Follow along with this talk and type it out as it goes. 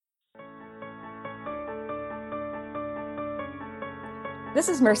This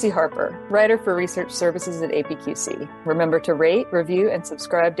is Mercy Harper, writer for research services at APQC. Remember to rate, review, and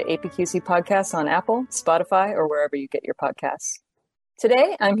subscribe to APQC podcasts on Apple, Spotify, or wherever you get your podcasts.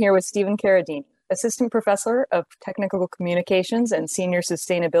 Today, I'm here with Stephen Carradini, Assistant Professor of Technical Communications and Senior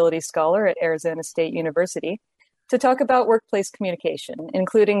Sustainability Scholar at Arizona State University, to talk about workplace communication,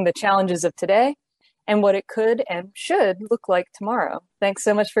 including the challenges of today and what it could and should look like tomorrow. Thanks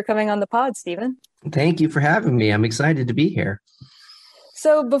so much for coming on the pod, Stephen. Thank you for having me. I'm excited to be here.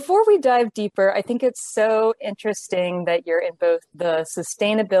 So before we dive deeper, I think it's so interesting that you're in both the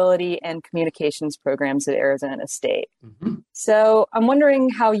sustainability and communications programs at Arizona State. Mm-hmm. So I'm wondering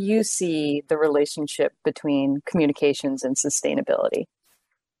how you see the relationship between communications and sustainability.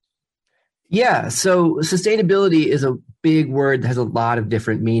 Yeah, so sustainability is a big word that has a lot of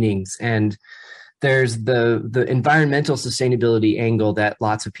different meanings. And there's the environmental sustainability angle that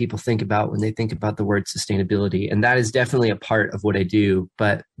lots of people think about when they think about the word sustainability. And that is definitely a part of what I do.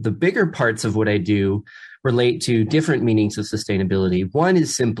 But the bigger parts of what I do relate to different meanings of sustainability. One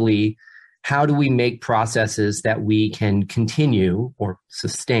is simply, how do we make processes that we can continue or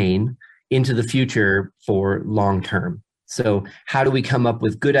sustain into the future for long term? So how do we come up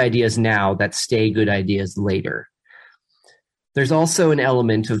with good ideas now that stay good ideas later? There's also an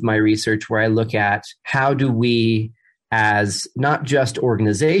element of my research where I look at how do we, as not just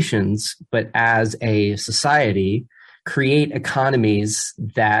organizations, but as a society, create economies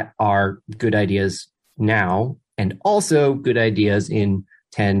that are good ideas now and also good ideas in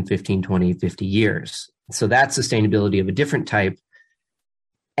 10, 15, 20, 50 years. So that's sustainability of a different type.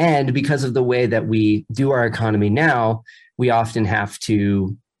 And because of the way that we do our economy now, we often have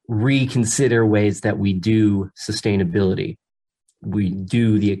to reconsider ways that we do sustainability. We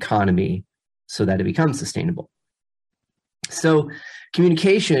do the economy so that it becomes sustainable. So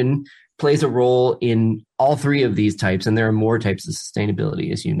communication plays a role in all three of these types, and there are more types of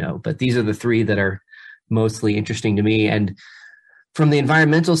sustainability, as you know, but these are the three that are mostly interesting to me. And from the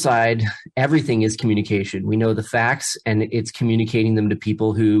environmental side, everything is communication. We know the facts, and it's communicating them to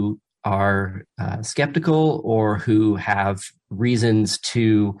people who are skeptical or who have reasons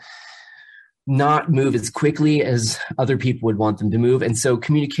to not move as quickly as other people would want them to move. And so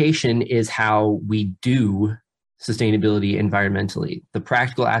communication is how we do sustainability environmentally. The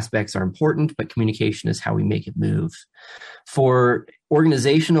practical aspects are important, but communication is how we make it move. For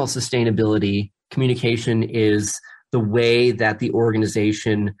organizational sustainability, communication is the way that the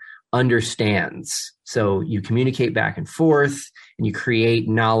organization understands. So you communicate back and forth and you create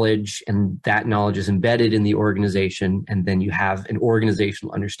knowledge, and that knowledge is embedded in the organization, and then you have an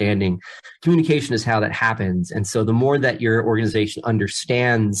organizational understanding. Communication is how that happens. And so the more that your organization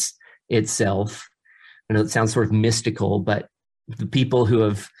understands itself, I know it sounds sort of mystical, but the people who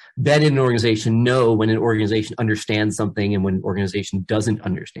have been in an organization know when an organization understands something and when an organization doesn't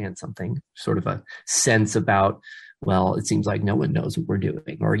understand something, sort of a sense about, well, it seems like no one knows what we're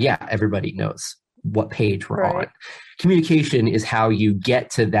doing, or yeah, everybody knows what page we're on. Communication is how you get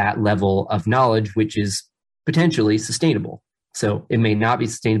to that level of knowledge, which is potentially sustainable. So it may not be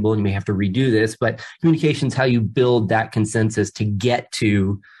sustainable and you may have to redo this, but communication is how you build that consensus to get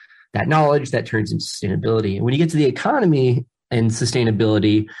to that knowledge that turns into sustainability. And when you get to the economy and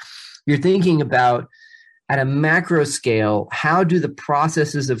sustainability, you're thinking about, at a macro scale, how do the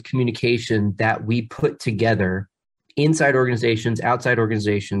processes of communication that we put together inside organizations, outside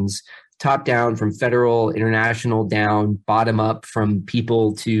organizations, top down, from federal, international down, bottom up, from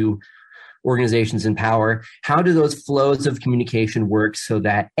people to organizations in power, how do those flows of communication work so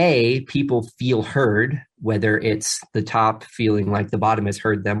that A, people feel heard, whether it's the top feeling like the bottom has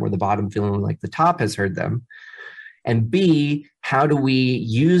heard them or the bottom feeling like the top has heard them, and B, how do we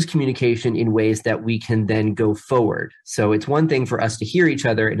use communication in ways that we can then go forward? So it's one thing for us to hear each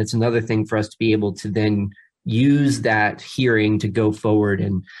other, and it's another thing for us to be able to then use that hearing to go forward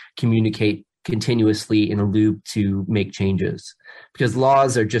and communicate continuously in a loop to make changes. Because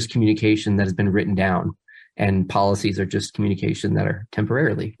laws are just communication that has been written down, and policies are just communication that are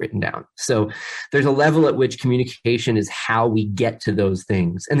temporarily written down. So there's a level at which communication is how we get to those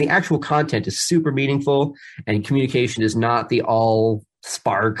things. And the actual content is super meaningful, and communication is not the all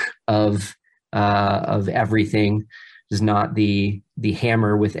spark of everything. Is not the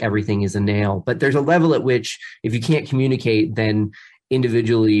hammer with everything is a nail. But there's a level at which if you can't communicate, then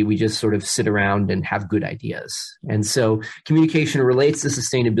individually we just sort of sit around and have good ideas. And so communication relates to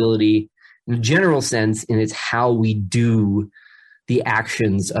sustainability in a general sense, and it's how we do the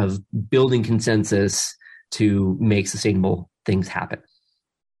actions of building consensus to make sustainable things happen.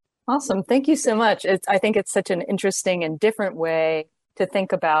 Awesome. Thank you so much. I think it's such an interesting and different way to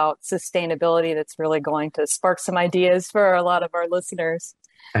think about sustainability that's really going to spark some ideas for a lot of our listeners.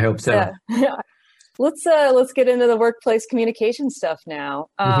 I hope so. Yeah. Let's get into the workplace communication stuff now.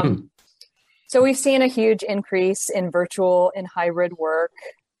 So we've seen a huge increase in virtual and hybrid work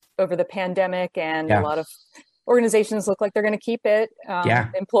over the pandemic, and a lot of organizations look like they're going to keep it.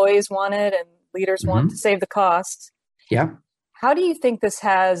 Employees want it, and leaders want to save the costs. Yeah. How do you think this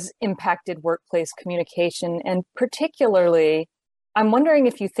has impacted workplace communication? And particularly, I'm wondering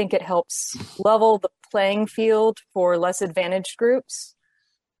if you think it helps level the playing field for less advantaged groups,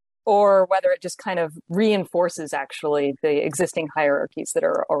 or whether it just kind of reinforces actually the existing hierarchies that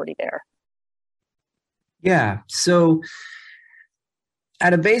are already there. Yeah. So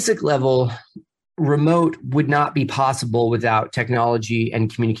at a basic level, remote would not be possible without technology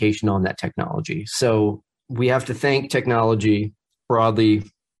and communication on that technology. So we have to thank technology, broadly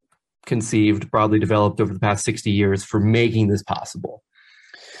conceived, broadly developed over the past 60 years, for making this possible.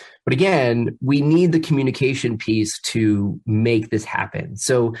 But again, we need the communication piece to make this happen.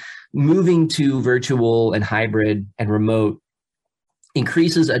 So moving to virtual and hybrid and remote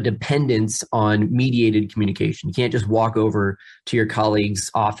increases a dependence on mediated communication. You can't just walk over to your colleague's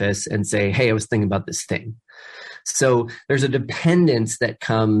office and say, hey, I was thinking about this thing. So there's a dependence that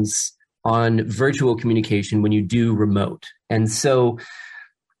comes on virtual communication when you do remote. And so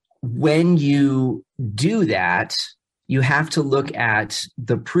when you do that, you have to look at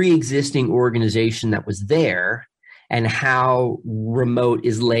the pre-existing organization that was there and how remote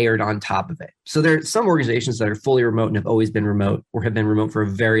is layered on top of it. So there are some organizations that are fully remote and have always been remote or have been remote for a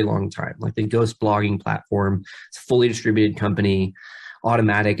very long time, like the Ghost blogging platform. It's a fully distributed company.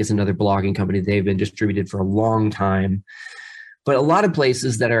 Automatic is another blogging company. They've been distributed for a long time. But a lot of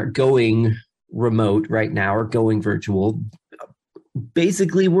places that are going remote right now or going virtual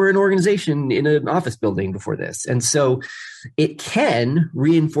basically were an organization in an office building before this. And so it can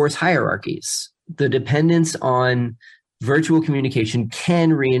reinforce hierarchies. The dependence on virtual communication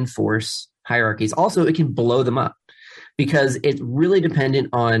can reinforce hierarchies. Also, it can blow them up because it's really dependent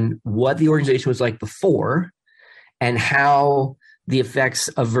on what the organization was like before and how the effects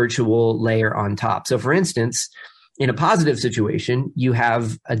of virtual layer on top. So for instance, in a positive situation, you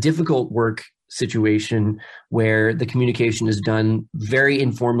have a difficult work situation where the communication is done very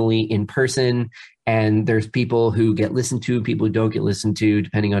informally in person, and there's people who get listened to, people who don't get listened to,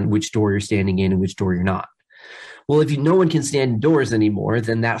 depending on which door you're standing in and which door you're not. Well, if no one can stand indoors anymore,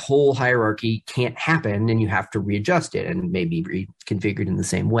 then that whole hierarchy can't happen, and you have to readjust it and maybe reconfigured in the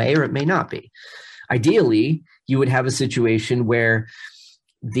same way, or it may not be. Ideally, you would have a situation where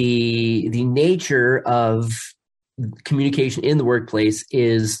the nature of communication in the workplace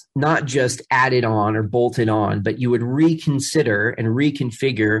is not just added on or bolted on, but you would reconsider and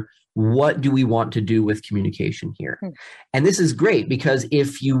reconfigure what do we want to do with communication here. And this is great because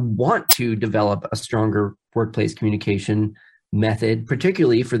if you want to develop a stronger workplace communication method,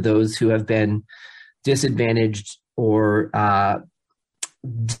 particularly for those who have been disadvantaged or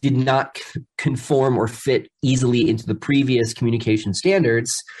did not conform or fit easily into the previous communication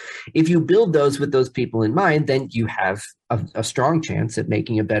standards, if you build those with those people in mind, then you have a strong chance at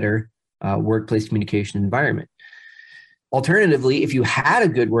making a better workplace communication environment. Alternatively, if you had a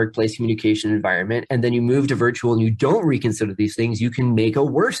good workplace communication environment and then you move to virtual and you don't reconsider these things, you can make a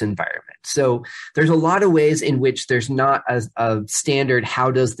worse environment. So there's a lot of ways in which there's not a standard,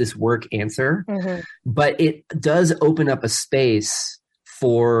 how does this work answer, but it does open up a space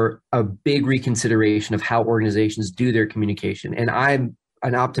for a big reconsideration of how organizations do their communication. And I'm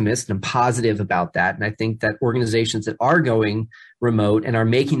an optimist and I'm positive about that. And I think that organizations that are going remote and are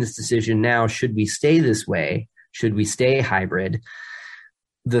making this decision now, should we stay this way? Should we stay hybrid?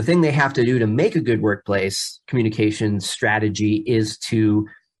 The thing they have to do to make a good workplace communication strategy is to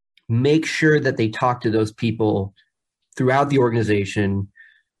make sure that they talk to those people throughout the organization,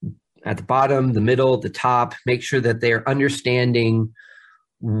 at the bottom, the middle, the top, make sure that they're understanding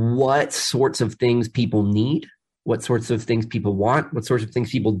what sorts of things people need, what sorts of things people want, what sorts of things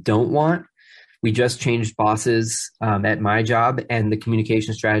people don't want. We just changed bosses at my job, and the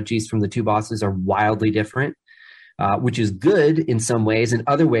communication strategies from the two bosses are wildly different, which is good in some ways. In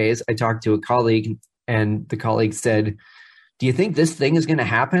other ways, I talked to a colleague, and the colleague said, do you think this thing is going to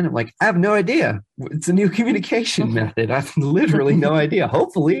happen? I'm like, I have no idea. It's a new communication method. I have literally no idea.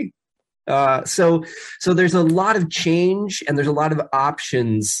 Hopefully. So there's a lot of change and there's a lot of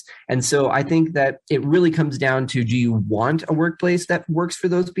options. And so I think that it really comes down to, do you want a workplace that works for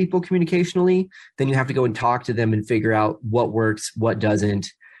those people communicationally? Then you have to go and talk to them and figure out what works, what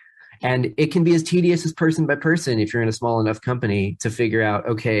doesn't. And it can be as tedious as person by person if you're in a small enough company to figure out,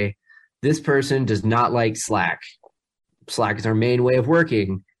 okay, this person does not like Slack. Slack is our main way of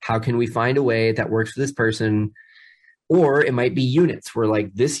working. How can we find a way that works for this person? Or it might be units where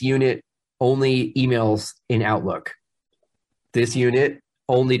like this unit only emails in Outlook. This unit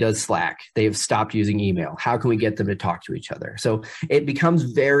only does Slack. They have stopped using email. How can we get them to talk to each other? So it becomes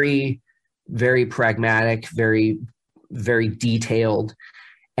very, very pragmatic, very, very detailed.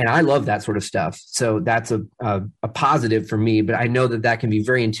 And I love that sort of stuff. So that's a positive for me, but I know that that can be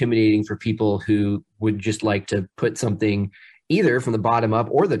very intimidating for people who would just like to put something either from the bottom up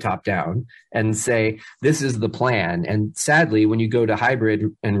or the top down and say, this is the plan. And sadly, when you go to hybrid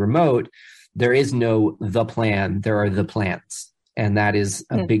and remote, there is no the plan, there are the plans. And that is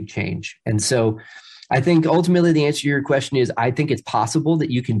a big change. And so I think ultimately the answer to your question is, I think it's possible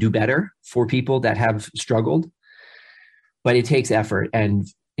that you can do better for people that have struggled, but it takes effort and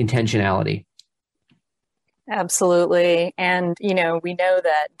intentionality. Absolutely. And, we know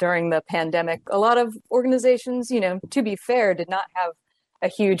that during the pandemic, a lot of organizations, to be fair, did not have a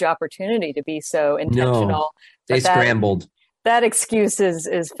huge opportunity to be so intentional. No, they scrambled. That excuse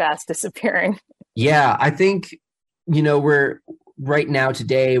is fast disappearing. Yeah, I think, we're right now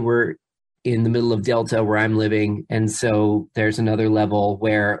today, we're in the middle of Delta where I'm living. And so there's another level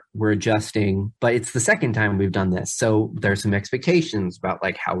where we're adjusting, but it's the second time we've done this. So there's some expectations about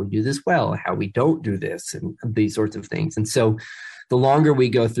like how we do this well, how we don't do this, and these sorts of things. And so the longer we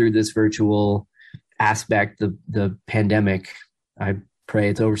go through this virtual aspect, the pandemic, I pray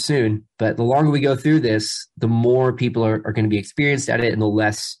it's over soon, but the longer we go through this, the more people are going to be experienced at it and the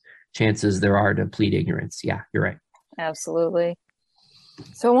less chances there are to plead ignorance. Yeah, you're right. Absolutely.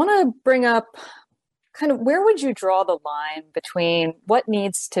 So I want to bring up kind of where would you draw the line between what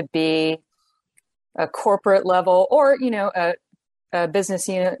needs to be a corporate level or, a business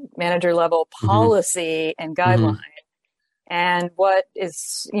unit manager level policy and guideline and what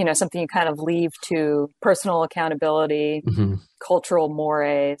is, something you kind of leave to personal accountability, cultural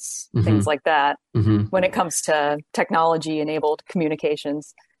mores, things like that when it comes to technology enabled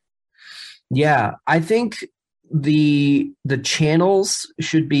communications? Yeah, I think the channels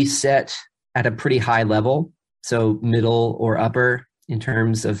should be set at a pretty high level, so middle or upper in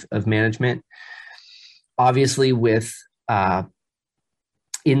terms of management. Obviously, with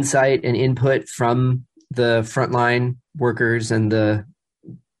insight and input from the frontline workers and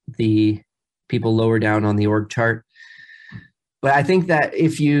the people lower down on the org chart. But I think that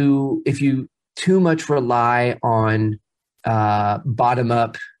if you too much rely on bottom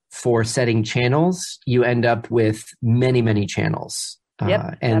up for setting channels, you end up with many, many channels.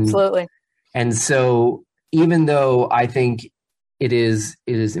 Yep, absolutely. And so even though I think it is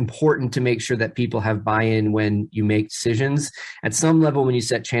important to make sure that people have buy-in when you make decisions, at some level when you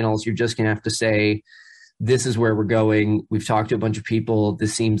set channels, you're just going to have to say, this is where we're going. We've talked to a bunch of people.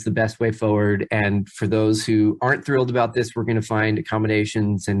 This seems the best way forward. And for those who aren't thrilled about this, we're going to find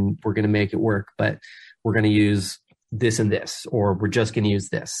accommodations and we're going to make it work. But we're going to use this and this, or we're just going to use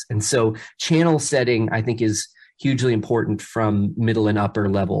this. And so channel setting, I think, is hugely important from middle and upper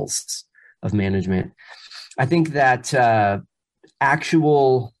levels of management. I think that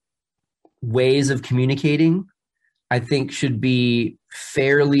actual ways of communicating, I think, should be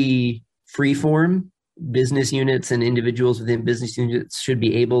fairly freeform. Business units and individuals within business units should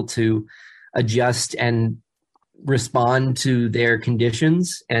be able to adjust and respond to their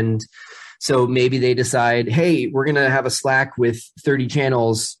conditions. And so maybe they decide, hey, we're going to have a Slack with 30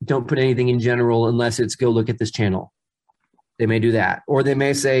 channels. Don't put anything in general unless it's go look at this channel. They may do that. Or they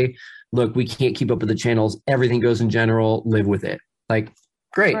may say, look, we can't keep up with the channels. Everything goes in general. Live with it. Like,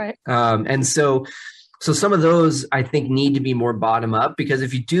 great. Right. And so some of those, I think, need to be more bottom up, because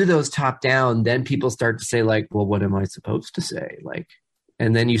if you do those top down, then people start to say like, well, what am I supposed to say? Like,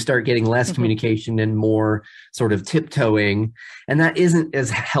 and then you start getting less communication and more sort of tiptoeing. And that isn't as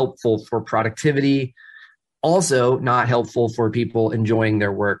helpful for productivity. Also not helpful for people enjoying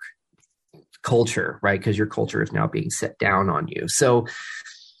their work culture, right? Because your culture is now being set down on you. So,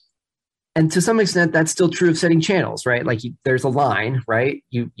 and to some extent, that's still true of setting channels, right? Like there's a line, right?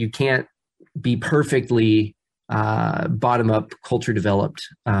 You can't be perfectly bottom-up culture developed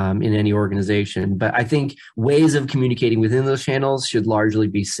in any organization. But I think ways of communicating within those channels should largely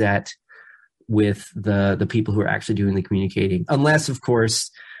be set with the people who are actually doing the communicating. Unless, of course,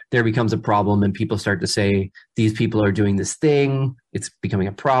 there becomes a problem and people start to say, these people are doing this thing, it's becoming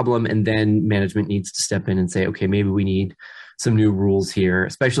a problem. And then management needs to step in and say, okay, maybe we need some new rules here,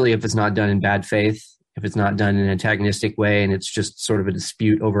 especially if it's not done in bad faith. If it's not done in an antagonistic way and it's just sort of a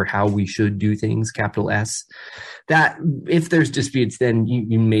dispute over how we should do things, capital S, that if there's disputes, then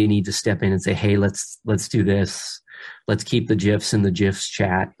you may need to step in and say, hey, let's do this. let's keep the GIFs in the GIFs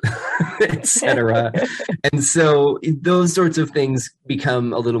chat, etc. And so those sorts of things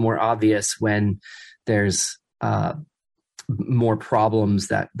become a little more obvious when there's more problems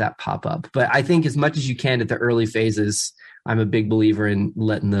that pop up. But I think as much as you can at the early phases, I'm a big believer in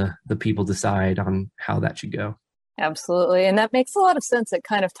letting the people decide on how that should go. Absolutely. And that makes a lot of sense. It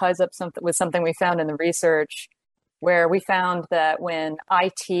kind of ties up with something we found in the research, where we found that when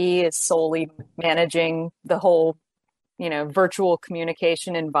IT is solely managing the whole, virtual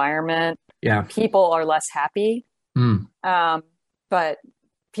communication environment, people are less happy. But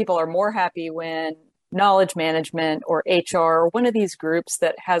people are more happy when knowledge management or HR or one of these groups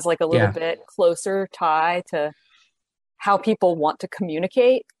that has like a little bit closer tie to how people want to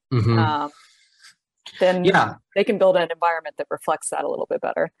communicate, then they can build an environment that reflects that a little bit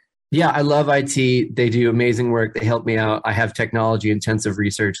better. Yeah, I love IT. They do amazing work. They help me out. I have technology intensive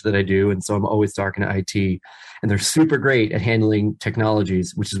research that I do. And so I'm always talking to IT. And they're super great at handling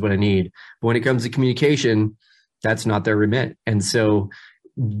technologies, which is what I need. But when it comes to communication, that's not their remit. And so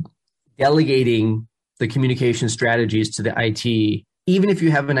delegating the communication strategies to the IT, even if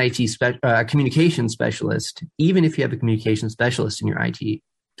you have an communication specialist, even if you have a communication specialist in your IT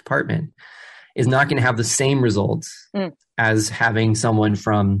department, is not going to have the same results as having someone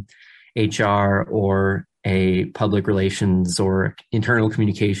from HR or a public relations or internal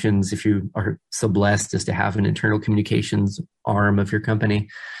communications, if you are so blessed as to have an internal communications arm of your company.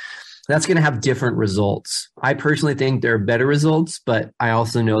 That's going to have different results. I personally think there are better results, but I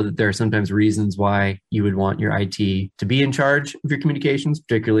also know that there are sometimes reasons why you would want your IT to be in charge of your communications,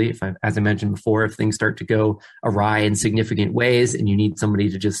 particularly if, as I mentioned before, if things start to go awry in significant ways and you need somebody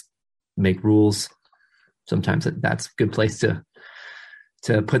to just make rules. Sometimes that's a good place to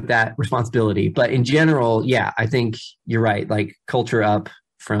put that responsibility. But in general, I think you're right. Like culture up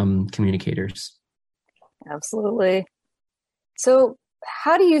from communicators. Absolutely. So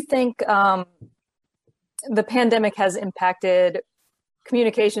how do you think the pandemic has impacted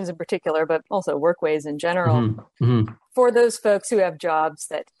communications in particular, but also workways in general, for those folks who have jobs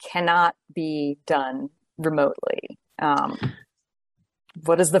that cannot be done remotely?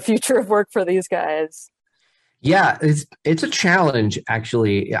 What is the future of work for these guys? Yeah, it's a challenge,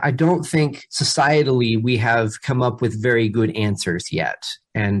 actually. I don't think societally we have come up with very good answers yet.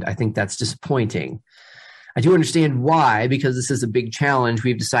 And I think that's disappointing. I do understand why, because this is a big challenge.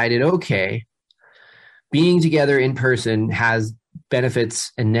 We've decided, okay, being together in person has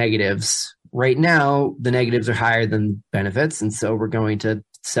benefits and negatives. Right now, the negatives are higher than benefits. And so we're going to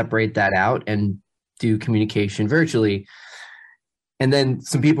separate that out and do communication virtually. And then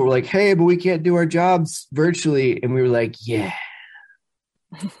some people were like, hey, but we can't do our jobs virtually. And we were like, yeah.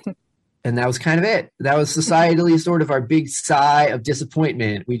 And that was kind of it. That was societally sort of our big sigh of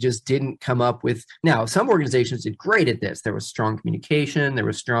disappointment. We just didn't come up with. Now, some organizations did great at this. There was strong communication. There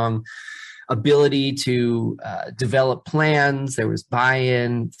was strong ability to develop plans. There was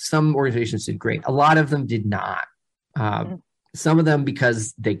buy-in. Some organizations did great. A lot of them did not. Some of them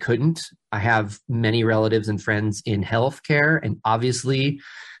because they couldn't. I have many relatives and friends in healthcare, and obviously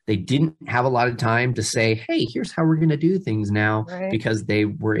they didn't have a lot of time to say, hey, here's how we're going to do things now, because they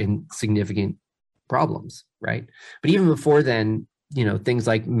were in significant problems, right? But even before then, things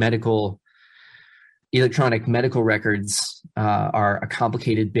like electronic medical records are a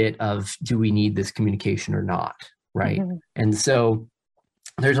complicated bit of, do we need this communication or not, right? And so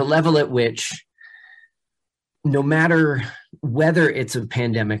there's a level at which, no matter whether it's a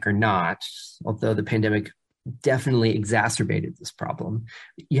pandemic or not, although the pandemic definitely exacerbated this problem,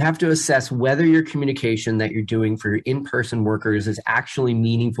 you have to assess whether your communication that you're doing for your in-person workers is actually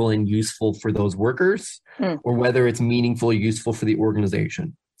meaningful and useful for those workers, or whether it's meaningful, useful for the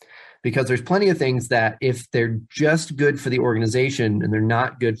organization. Because there's plenty of things that if they're just good for the organization and they're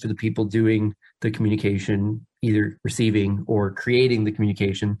not good for the people doing the communication, either receiving or creating the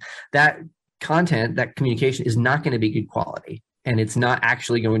communication, that content, that communication is not going to be good quality. And it's not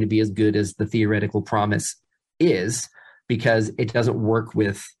actually going to be as good as the theoretical promise is, because it doesn't work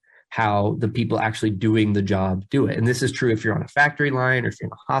with how the people actually doing the job do it. And this is true if you're on a factory line, or if you're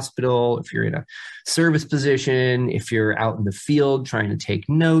in a hospital, if you're in a service position, if you're out in the field trying to take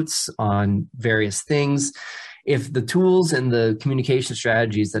notes on various things. If the tools and the communication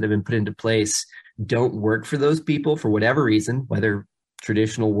strategies that have been put into place don't work for those people for whatever reason, whether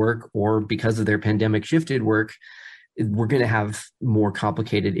traditional work or because of their pandemic shifted work, we're going to have more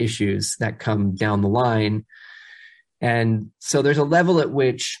complicated issues that come down the line. And so there's a level at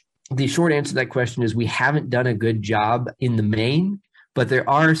which the short answer to that question is we haven't done a good job in the main, but there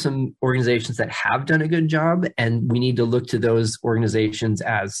are some organizations that have done a good job, and we need to look to those organizations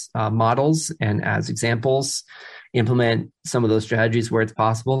as models and as examples implement some of those strategies where it's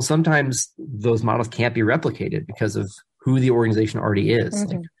possible. Sometimes those models can't be replicated because of who the organization already is.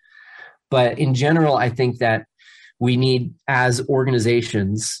 Mm-hmm. But in general, I think that we need, as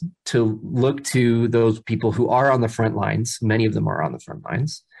organizations, to look to those people who are on the front lines, many of them are on the front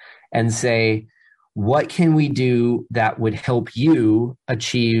lines, and say, what can we do that would help you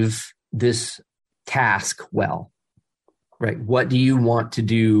achieve this task well, right? What do you want to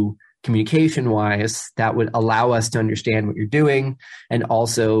do communication-wise that would allow us to understand what you're doing and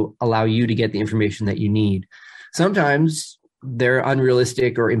also allow you to get the information that you need? Sometimes there are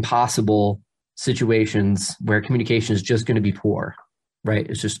unrealistic or impossible situations where communication is just going to be poor, right?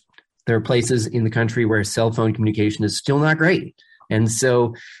 It's just, there are places in the country where cell phone communication is still not great. And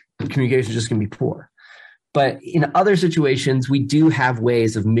so communication is just going to be poor. But in other situations, we do have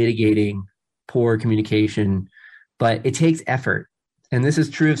ways of mitigating poor communication, but it takes effort. And this is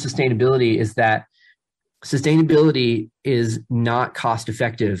true of sustainability, is that sustainability is not cost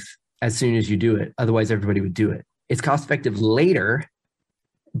effective as soon as you do it. Otherwise, everybody would do it. It's cost effective later,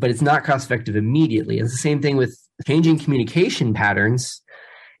 but it's not cost effective immediately. It's the same thing with changing communication patterns.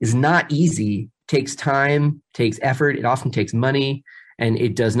 Is not easy, takes time, takes effort, it often takes money, and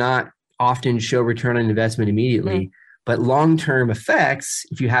it does not often show return on investment immediately. Mm-hmm. But long-term effects,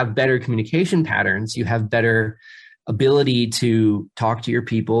 if you have better communication patterns, you have better ability to talk to your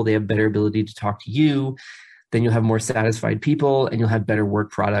people, they have better ability to talk to you, then you'll have more satisfied people and you'll have better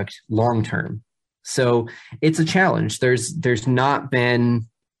work product long-term. So it's a challenge. There's not been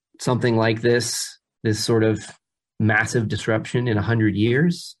something like this sort of massive disruption in 100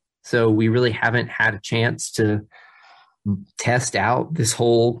 years. So we really haven't had a chance to test out this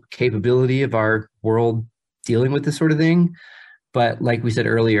whole capability of our world dealing with this sort of thing. But like we said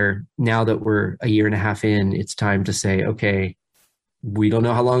earlier, now that we're a year and a half in, it's time to say, okay, we don't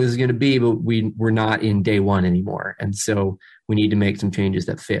know how long this is going to be, but we're not in day one anymore. And so we need to make some changes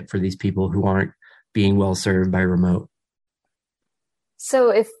that fit for these people who aren't being well served by remote. So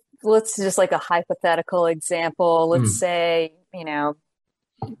if, let's just like a hypothetical example, let's say,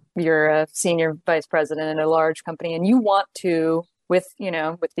 you're a senior vice president in a large company and you want to, with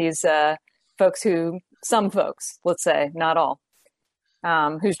these folks some folks, let's say, not all,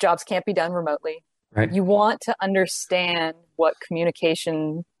 whose jobs can't be done remotely. Right. You want to understand what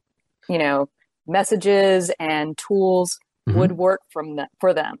communication, messages and tools would work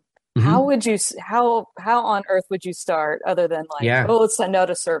for them. Mm-hmm. How on earth would you start other than let's send out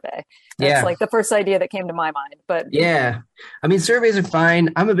a survey? That's like the first idea that came to my mind. But I mean, surveys are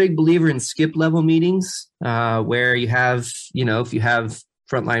fine. I'm a big believer in skip level meetings where you have, if you have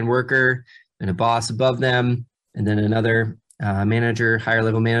frontline worker and a boss above them and then another manager, higher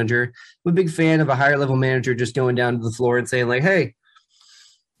level manager. I'm a big fan of a higher level manager just going down to the floor and saying like, hey,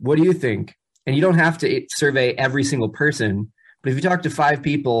 what do you think? And you don't have to survey every single person. But if you talk to 5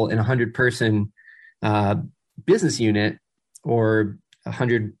 people in a 100-person business unit or a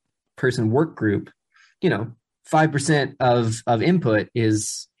 100-person work group, 5% of input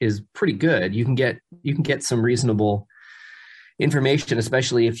is pretty good. You can get some reasonable information,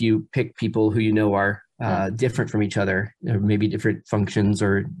 especially if you pick people who are different from each other, or maybe different functions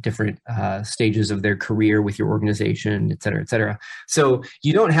or different stages of their career with your organization, et cetera, et cetera. So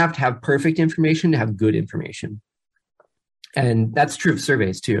you don't have to have perfect information to have good information. And that's true of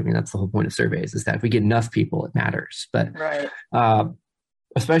surveys too. I mean, that's the whole point of surveys, is that if we get enough people, it matters. But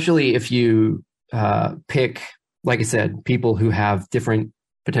especially if you pick, like I said, people who have different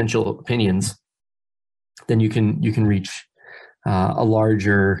potential opinions, then you can reach a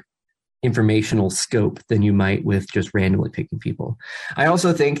larger informational scope than you might with just randomly picking people. I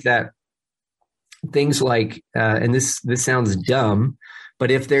also think that things like, and this sounds dumb,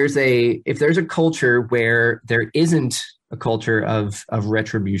 but if there's a culture where there isn't a culture of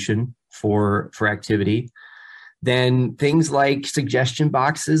retribution for activity, then things like suggestion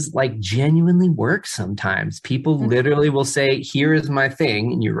boxes genuinely work sometimes. People literally will say, here is my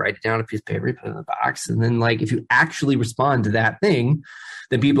thing, and you write it down on a piece of paper, you put it in the box, and then if you actually respond to that thing,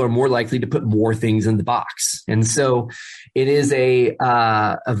 then people are more likely to put more things in the box. And so it is a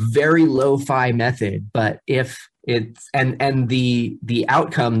very lo-fi method, but if it's and the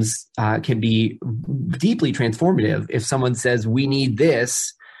outcomes can be deeply transformative. If someone says, we need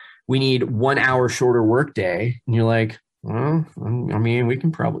 1 hour shorter workday, and you're like, well, I mean, we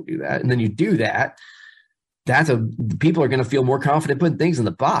can probably do that. And then you do that. People are going to feel more confident putting things in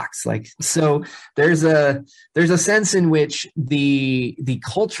the box. So there's a sense in which the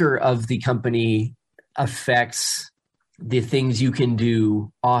culture of the company affects the things you can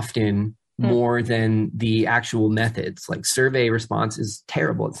do often more than the actual methods. Like survey response is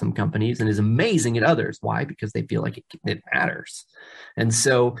terrible at some companies and is amazing at others. Why? Because they feel like it matters. And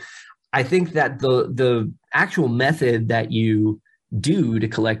so I think that the actual method that you do to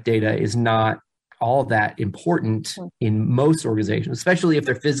collect data is not all that important in most organizations, especially if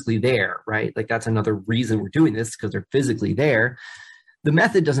they're physically there, right? Like that's another reason we're doing this, because they're physically there. The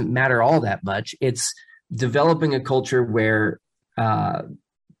method doesn't matter all that much. It's developing a culture where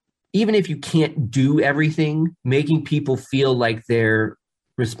even if you can't do everything, making people feel like their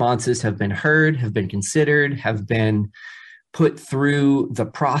responses have been heard, have been considered, have been put through the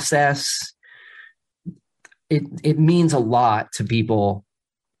process. It means a lot to people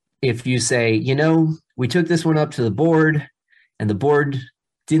if you say, you know, we took this one up to the board and the board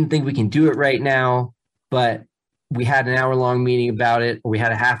didn't think we can do it right now, but we had an hour-long meeting about it, or we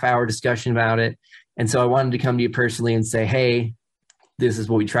had a half-hour discussion about it. And so I wanted to come to you personally and say, hey, this is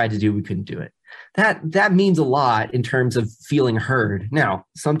what we tried to do. We couldn't do it. That means a lot in terms of feeling heard. Now,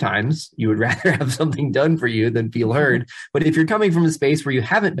 sometimes you would rather have something done for you than feel heard. But if you're coming from a space where you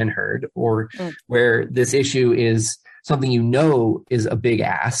haven't been heard, or where this issue is something you know is a big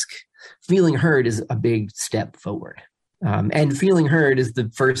ask, feeling heard is a big step forward. And feeling heard is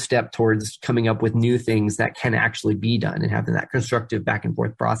the first step towards coming up with new things that can actually be done, and having that constructive back and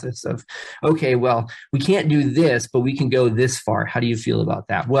forth process of, okay, well, we can't do this, but we can go this far. How do you feel about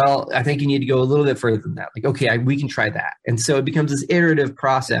that? Well, I think you need to go a little bit further than that. Like, okay, we can try that. And so it becomes this iterative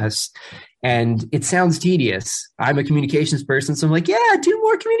process, and it sounds tedious. I'm a communications person, so I'm like, yeah, do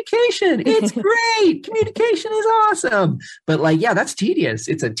more communication. It's great. Communication is awesome. But like, yeah, that's tedious.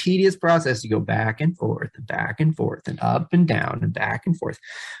 It's a tedious process to go back and forth and up and down and back and forth.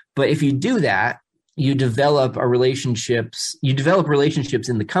 But if you do that, you develop relationships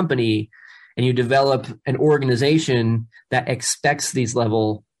in the company, and you develop an organization that expects these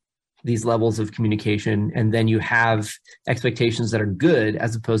levels of communication, and then you have expectations that are good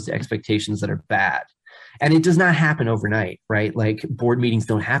as opposed to expectations that are bad. And it does not happen overnight, right? Like board meetings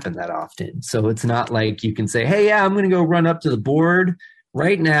don't happen that often. So it's not like you can say, hey, yeah, I'm going to go run up to the board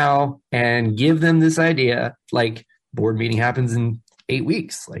right now and give them this idea. Like board meeting happens in 8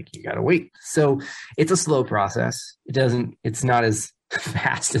 weeks. Like you got to wait. So it's a slow process. It's not as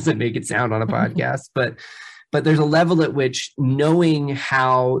fast as it make it sound on a podcast, but there's a level at which knowing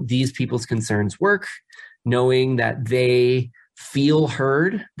how these people's concerns work, knowing that they feel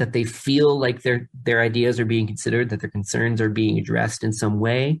heard, that they feel like their ideas are being considered, that their concerns are being addressed in some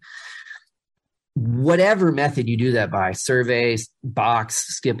way, whatever method you do that by, surveys, box,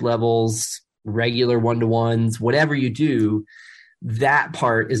 skip levels, regular one-to-ones, whatever you do, that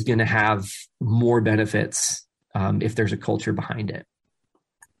part is going to have more benefits if there's a culture behind it.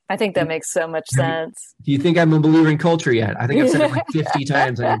 I think that makes so much sense. Do you think I'm a believer in culture yet? I think I've said it like 50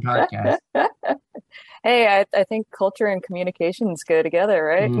 times on your podcast. Hey, I think culture and communications go together,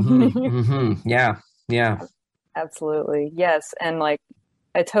 right? Yeah. Absolutely. Yes. And like,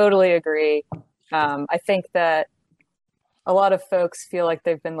 I totally agree. I think that a lot of folks feel like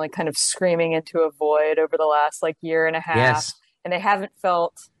they've been like kind of screaming into a void over the last like year and a half. Yes. And they haven't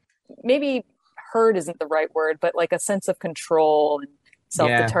felt, maybe heard isn't the right word, but like a sense of control and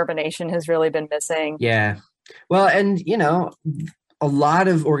self-determination has really been missing. Yeah. Well, and you know, a lot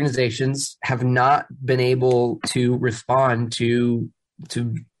of organizations have not been able to respond to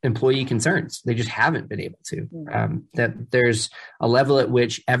employee concerns. They just haven't been able to. That there's a level at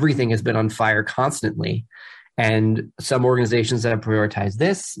which everything has been on fire constantly. And some organizations have prioritized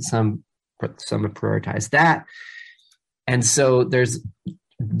this, some have prioritized that. And so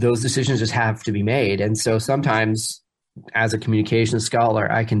those decisions just have to be made. And so sometimes, as a communication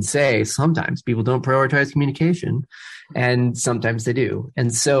scholar, I can say sometimes people don't prioritize communication, and sometimes they do.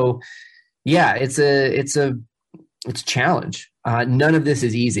 And so, yeah, it's a challenge. None of this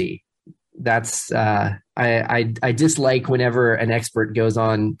is easy. That's I dislike whenever an expert goes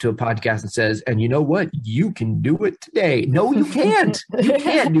on to a podcast and says, and you know what? You can do it today. No, you can't. You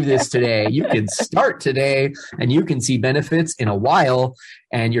can't do this today. You can start today and you can see benefits in a while,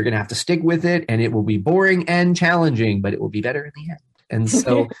 and you're going to have to stick with it, and it will be boring and challenging, but it will be better in the end. And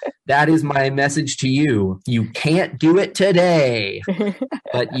so that is my message to you. You can't do it today,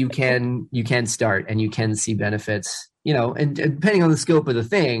 but you can start, and you can see benefits, you know, and depending on the scope of the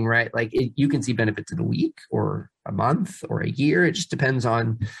thing, right? Like you can see benefits in a week or a month or a year. It just depends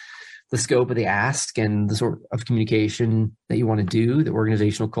on the scope of the ask and the sort of communication that you want to do, the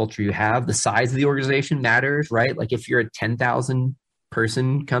organizational culture you have, the size of the organization matters, right? Like if you're a 10,000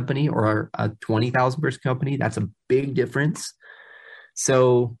 person company or a 20,000 person company, that's a big difference.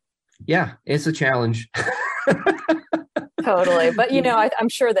 So yeah, it's a challenge. Totally. But, I'm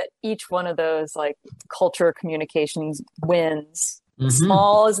sure that each one of those like culture communications wins,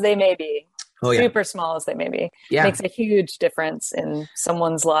 small as they may be, super small as they may be, makes a huge difference in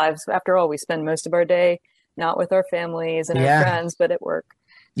someone's lives. After all, we spend most of our day not with our families and our friends, but at work.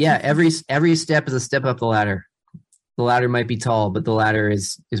 Yeah. Every step is a step up the ladder. The ladder might be tall, but the ladder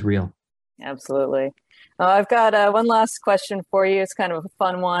is real. Absolutely. I've got one last question for you. It's kind of a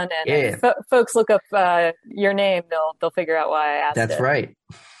fun one, and if folks look up your name, they'll figure out why I asked it. That's right.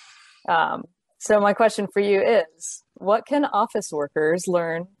 So my question for you is, what can office workers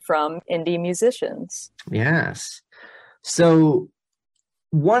learn from indie musicians? Yes. So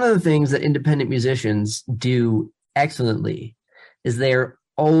one of the things that independent musicians do excellently is they're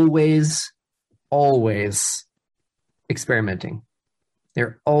always experimenting.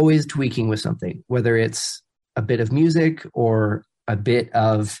 They're always tweaking with something, whether it's a bit of music or a bit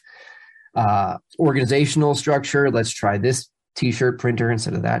of organizational structure. Let's try this t-shirt printer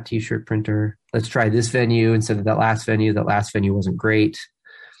instead of that t-shirt printer. Let's try this venue instead of that last venue. That last venue wasn't great.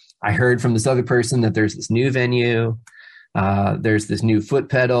 I heard from this other person that there's this new venue. There's this new foot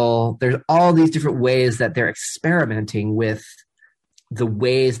pedal. There's all these different ways that they're experimenting with the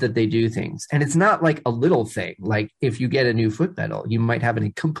ways that they do things. And it's not like a little thing. Like if you get a new foot pedal, you might have a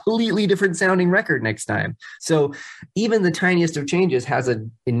completely different sounding record next time. So even the tiniest of changes has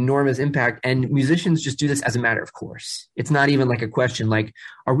an enormous impact. And musicians just do this as a matter of course. It's not even like a question like,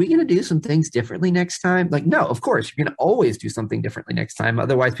 are we going to do some things differently next time? Like, no, of course, you're going to always do something differently next time.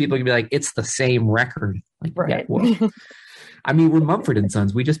 Otherwise people can be like, it's the same record. Like, right. Yeah, well, I mean, we're Mumford &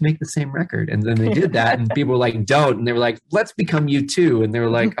 Sons. We just make the same record. And then they did that and people were like, don't. And they were like, let's become U2. And they were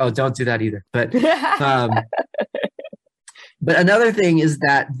like, oh, don't do that either. But another thing is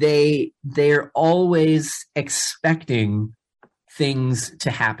that they're always expecting things to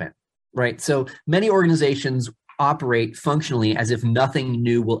happen, right? So many organizations operate functionally as if nothing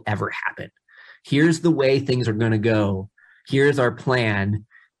new will ever happen. Here's the way things are going to go. Here's our plan.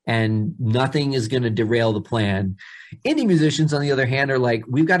 And nothing is going to derail the plan. Indie musicians, on the other hand, are like,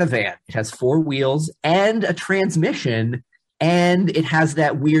 we've got a van. It has 4 wheels and a transmission, and it has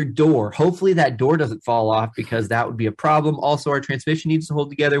that weird door. Hopefully that door doesn't fall off because that would be a problem. Also, our transmission needs to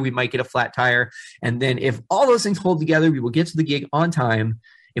hold together. We might get a flat tire. And then if all those things hold together, we will get to the gig on time.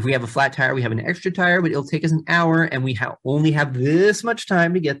 If we have a flat tire, we have an extra tire, but it'll take us an hour, and we only have this much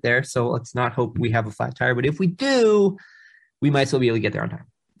time to get there. So let's not hope we have a flat tire. But if we do, we might still be able to get there on time.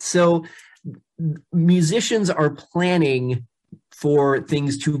 So musicians are planning for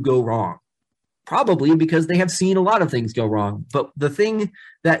things to go wrong, probably because they have seen a lot of things go wrong. But the thing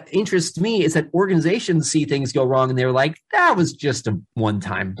that interests me is that organizations see things go wrong and they're like, that was just a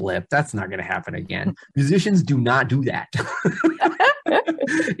one-time blip. That's not going to happen again. Musicians do not do that.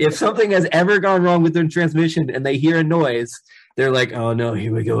 If something has ever gone wrong with their transmission and they hear a noise, they're like, oh no,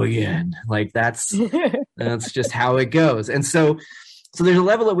 here we go again. Like that's just how it goes. And so there's a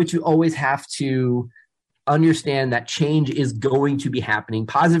level at which you always have to understand that change is going to be happening,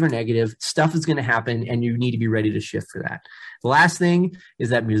 positive or negative. Stuff is going to happen, and you need to be ready to shift for that. The last thing is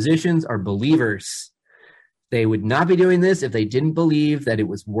that musicians are believers. They would not be doing this if they didn't believe that it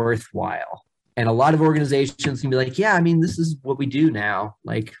was worthwhile. And a lot of organizations can be like, yeah, I mean, this is what we do now.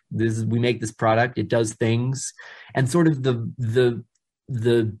 Like we make this product, it does things. And sort of the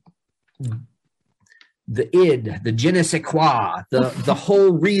id, the je ne sais quoi, the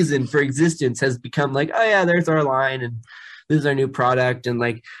whole reason for existence has become like, oh yeah, there's our line and this is our new product. And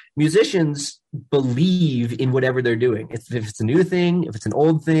like musicians believe in whatever they're doing. If it's a new thing, if it's an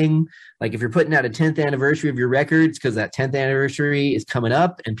old thing, like if you're putting out a 10th anniversary of your records because that 10th anniversary is coming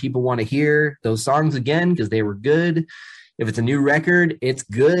up and people want to hear those songs again because they were good. If it's a new record, it's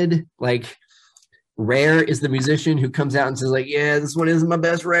good. Like Rare is the musician who comes out and says like, yeah, this one isn't my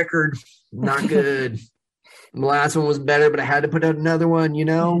best record. Not good. The last one was better, but I had to put out another one, you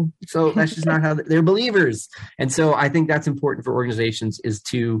know? So that's just not how they're believers. And so I think that's important for organizations is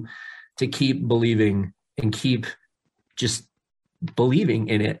to keep believing and keep just believing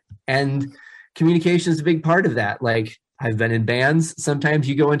in it. And communication is a big part of that. Like I've been in bands. Sometimes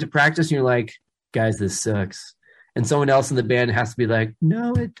you go into practice and you're like, guys, this sucks. And someone else in the band has to be like,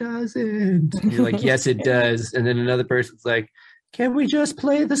 no, it doesn't. And you're like, yes, it does. And then another person's like, can we just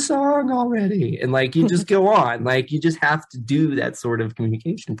play the song already? And like, you just go on, like, you just have to do that sort of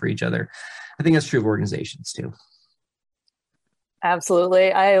communication for each other. I think that's true of organizations too.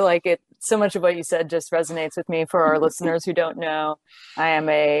 Absolutely. I like it. So much of what you said just resonates with me. For our listeners who don't know, I am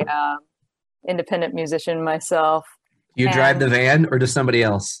a independent musician myself. You drive the van or does somebody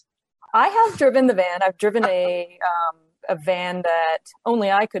else? I have driven the van. I've driven a van that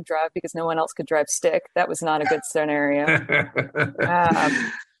only I could drive because no one else could drive stick. That was not a good scenario.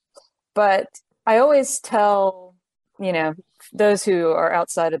 But I always tell, those who are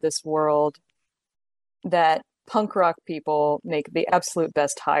outside of this world that punk rock people make the absolute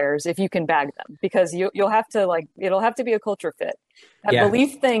best hires if you can bag them, because you'll have to it'll have to be a culture fit. That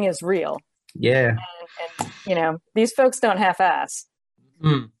belief thing is real. Yeah. And these folks don't half-ass.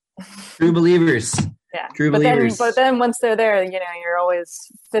 True believers. Yeah. True believers. But then once they're there, you're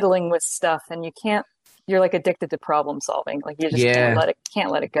always fiddling with stuff, and you're like addicted to problem solving. Like you just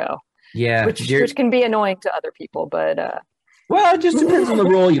can't let it go. Yeah. Which can be annoying to other people, but well, it just depends on the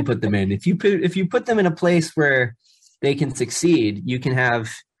role you put them in. If you put them in a place where they can succeed, you can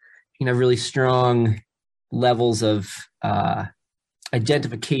have, really strong levels of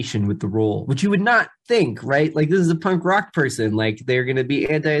identification with the role, which you would not think, right? Like, this is a punk rock person, like they're going to be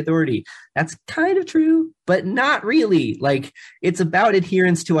anti-authority. That's kind of true, but not really. Like, it's about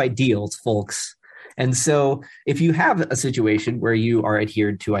adherence to ideals, folks. And so if you have a situation where you are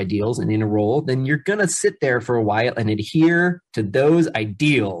adhered to ideals and in a role, then you're going to sit there for a while and adhere to those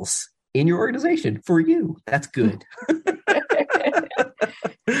ideals in your organization for you. That's good.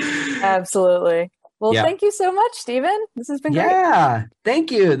 Absolutely. Well, Thank you so much, Stephen. This has been great. Yeah,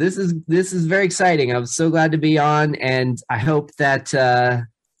 thank you. This is very exciting. I'm so glad to be on, and I hope that the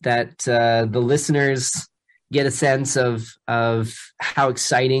listeners get a sense of how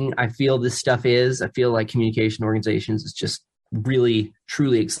exciting I feel this stuff is. I feel like communication organizations is just really,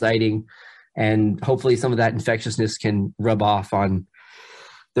 truly exciting. And hopefully some of that infectiousness can rub off on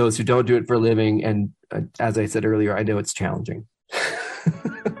those who don't do it for a living. And as I said earlier, I know it's challenging.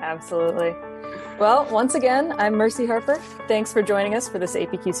 Absolutely. Well, once again, I'm Mercy Harper. Thanks for joining us for this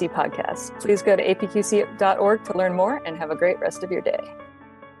APQC podcast. Please go to apqc.org to learn more and have a great rest of your day.